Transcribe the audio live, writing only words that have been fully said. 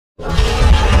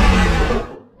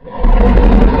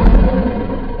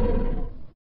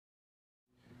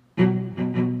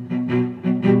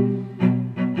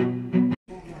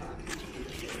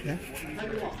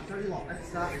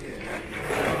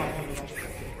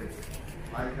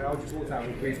Okay, I just walked out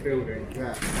of the police building.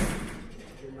 Yeah.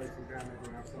 You're noting down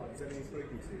everyone outside. Is anyone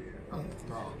speaking to you?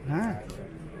 No. Ah.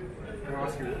 Can I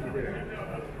ask you what you're doing?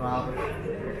 Private.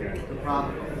 Okay. The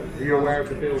private. Are you aware of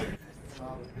the building?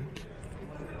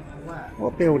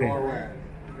 What building? You are aware.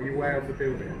 Are you aware of the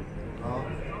building? No.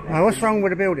 Oh, what's wrong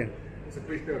with the building? It's a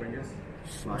police building, yes?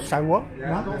 So what?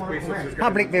 Yeah, What? there's police officers going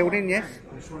Public inside. building, yes.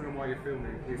 I'm just wondering why you're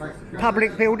filming. Police officers going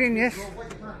Public building, yes. Well, what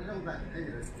you can't do that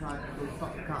is try to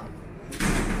stop the car.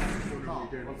 I'll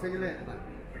see you later then.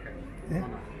 Yeah.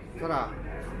 Ta-da.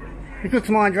 You've got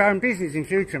to mind your own business in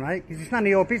future, mate, because it's none of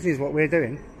your business what we're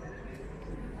doing.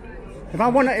 If I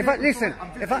want to, if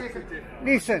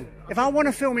I want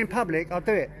to film in public, I'll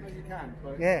do it. No, you can,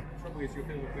 but Yeah. the trouble is you're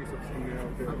filming a police officer coming out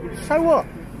of the building. So what?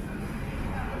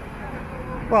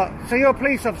 What? So you're a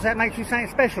police officer, that makes you something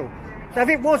special. So if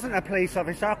it wasn't a police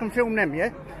officer, I can film them, yeah?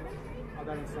 I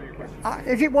don't understand your question.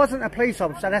 If it wasn't a police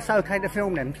officer, that's okay to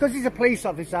film them. Because he's a police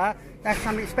officer, that's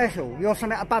something special. You're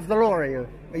something above the law, are you?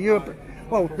 Are you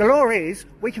well, the law is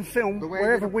we can film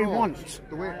wherever we want,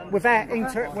 without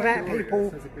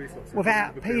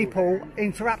people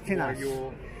interrupting us.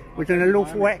 We're doing a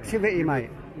lawful activity, mate.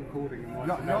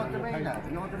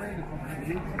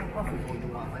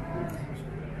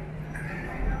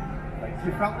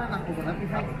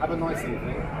 Have a nice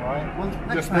evening,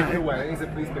 alright? Just make it aware, it is a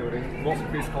police building, lots of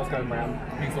police cars going around,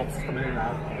 police officers coming in and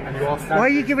out, and you are standing... Why are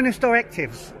you giving us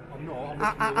directives? I'm not.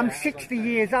 I'm 60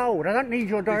 years old, I don't need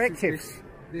your directives.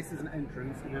 This is an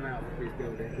entrance in and out of the police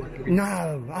building.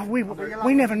 No,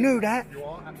 we never knew that. You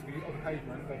are absolutely on the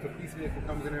pavement, but if a police vehicle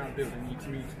comes in and out of the building, you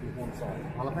commute to one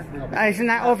side. Isn't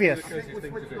that obvious?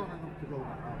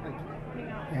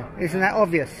 Yeah. Isn't that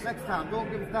obvious? Next time, don't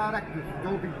give us directives.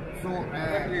 Don't be so...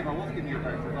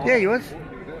 Yeah, you was.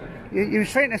 You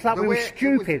was treating us like we were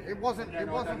stupid. It wasn't.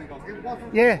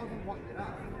 Yeah.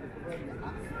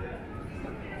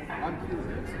 I'm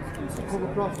curious. Come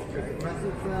across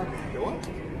aggressive,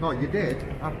 No, you did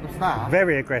at the start.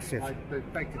 Very aggressive. I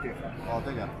beg to differ. Oh,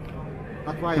 did you?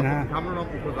 That's why I put the camera on,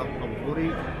 because I'm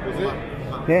worried. Was it?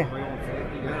 Yeah.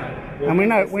 And we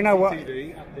know what.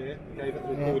 TV up here gave it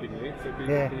recording you, so be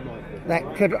mindful. That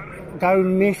could go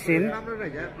missing. Camera,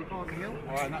 yeah, recording you.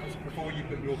 Alright, and that was before you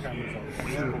put your cameras on.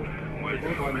 Yeah.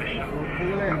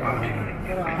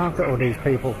 Look at all these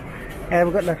people. Yeah,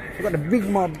 we've got the big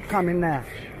mob coming now.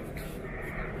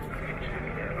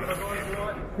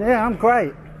 Yeah, I'm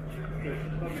great.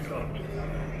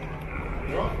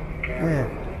 Yeah.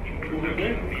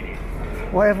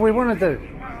 Whatever we want to do.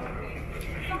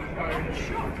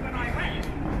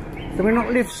 Do we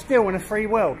not live still in a free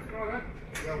world?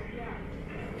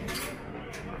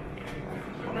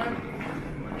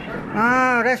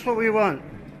 Ah, that's what we want.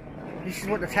 This is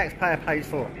what the taxpayer pays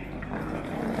for.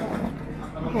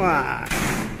 Wow.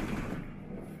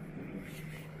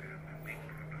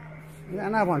 Yeah,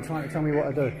 another one trying to tell me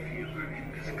what to do.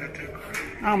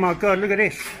 Oh my God, look at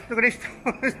this. Look at this.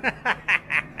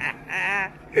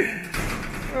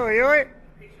 Oh, you alright?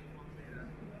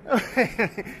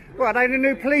 What, are they the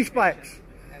new police bikes?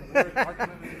 Are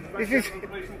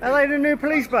they the new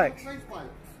police bikes?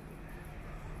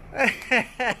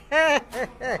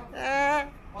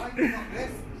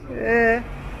 Yeah.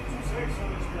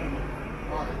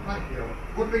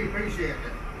 Would be appreciated.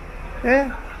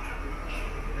 Yeah.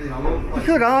 You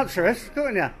could answer us,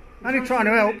 couldn't you? Only trying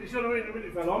to help.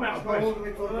 I'm out of breath.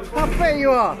 I bet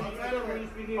you are.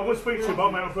 I will speak to you, but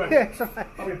I'm out of breath. Yeah, sorry.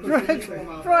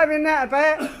 Driving that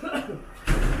about.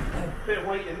 Bit of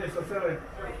weight in this, I tell you.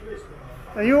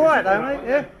 Are you alright though, mate?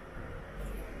 Yeah?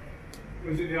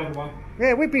 Was it the other one?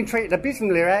 Yeah, we've been treated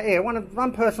abysmally out here.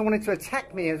 One person wanted to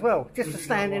attack me as well, just for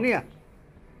standing here.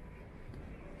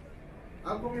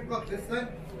 How come you've got this then?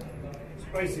 It's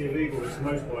basically illegal, it's a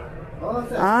motorbike. Oh,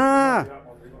 that's it. Ah!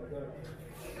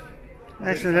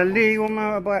 That's an illegal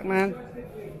motorbike, man.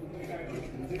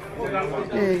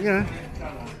 Yeah, you know.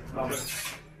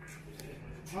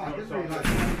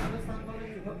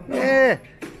 Yeah.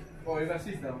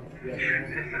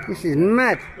 This is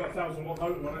mad. Got 1,000 watt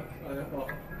motor on it.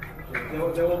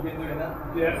 They've all been doing that.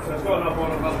 Yeah, so it's got another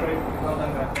one on that screen. Well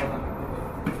done, guys. Well done.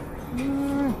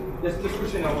 Just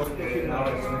push in now.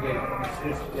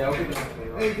 Yeah, I'll give it.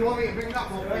 Hey, do you want me to bring that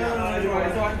one?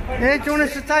 Yeah, do you want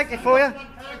us to take it for you?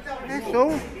 That's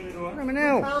all. Blooming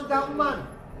hell. Calm down, man.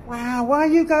 Wow, why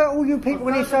you go, all you people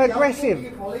when you're so aggressive?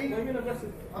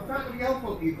 I'm trying to be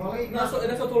helpful to you, colleague. That's what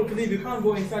I told you to leave. You can't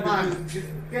go inside the room.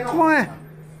 Get off. Why?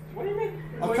 What do you mean?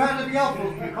 I'm trying to be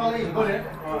helpful to you, colleague.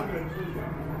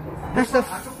 That's the...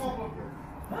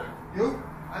 You?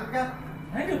 Anger?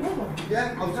 Anger, problem.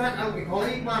 Yeah, I'm trying to help you,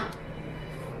 colleague, man.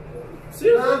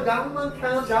 Seriously? Calm down, man.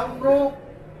 Calm down, bro.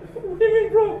 What do you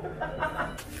mean, bro?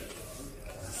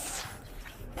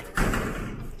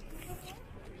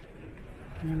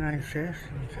 You know, sis,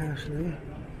 personally.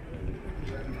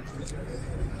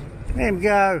 There we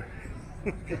go.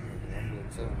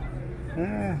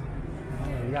 Yeah.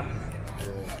 Oh, yep.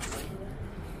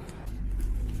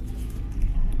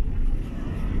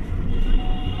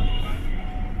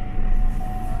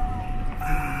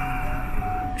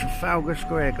 Trafalgar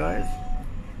Square, guys.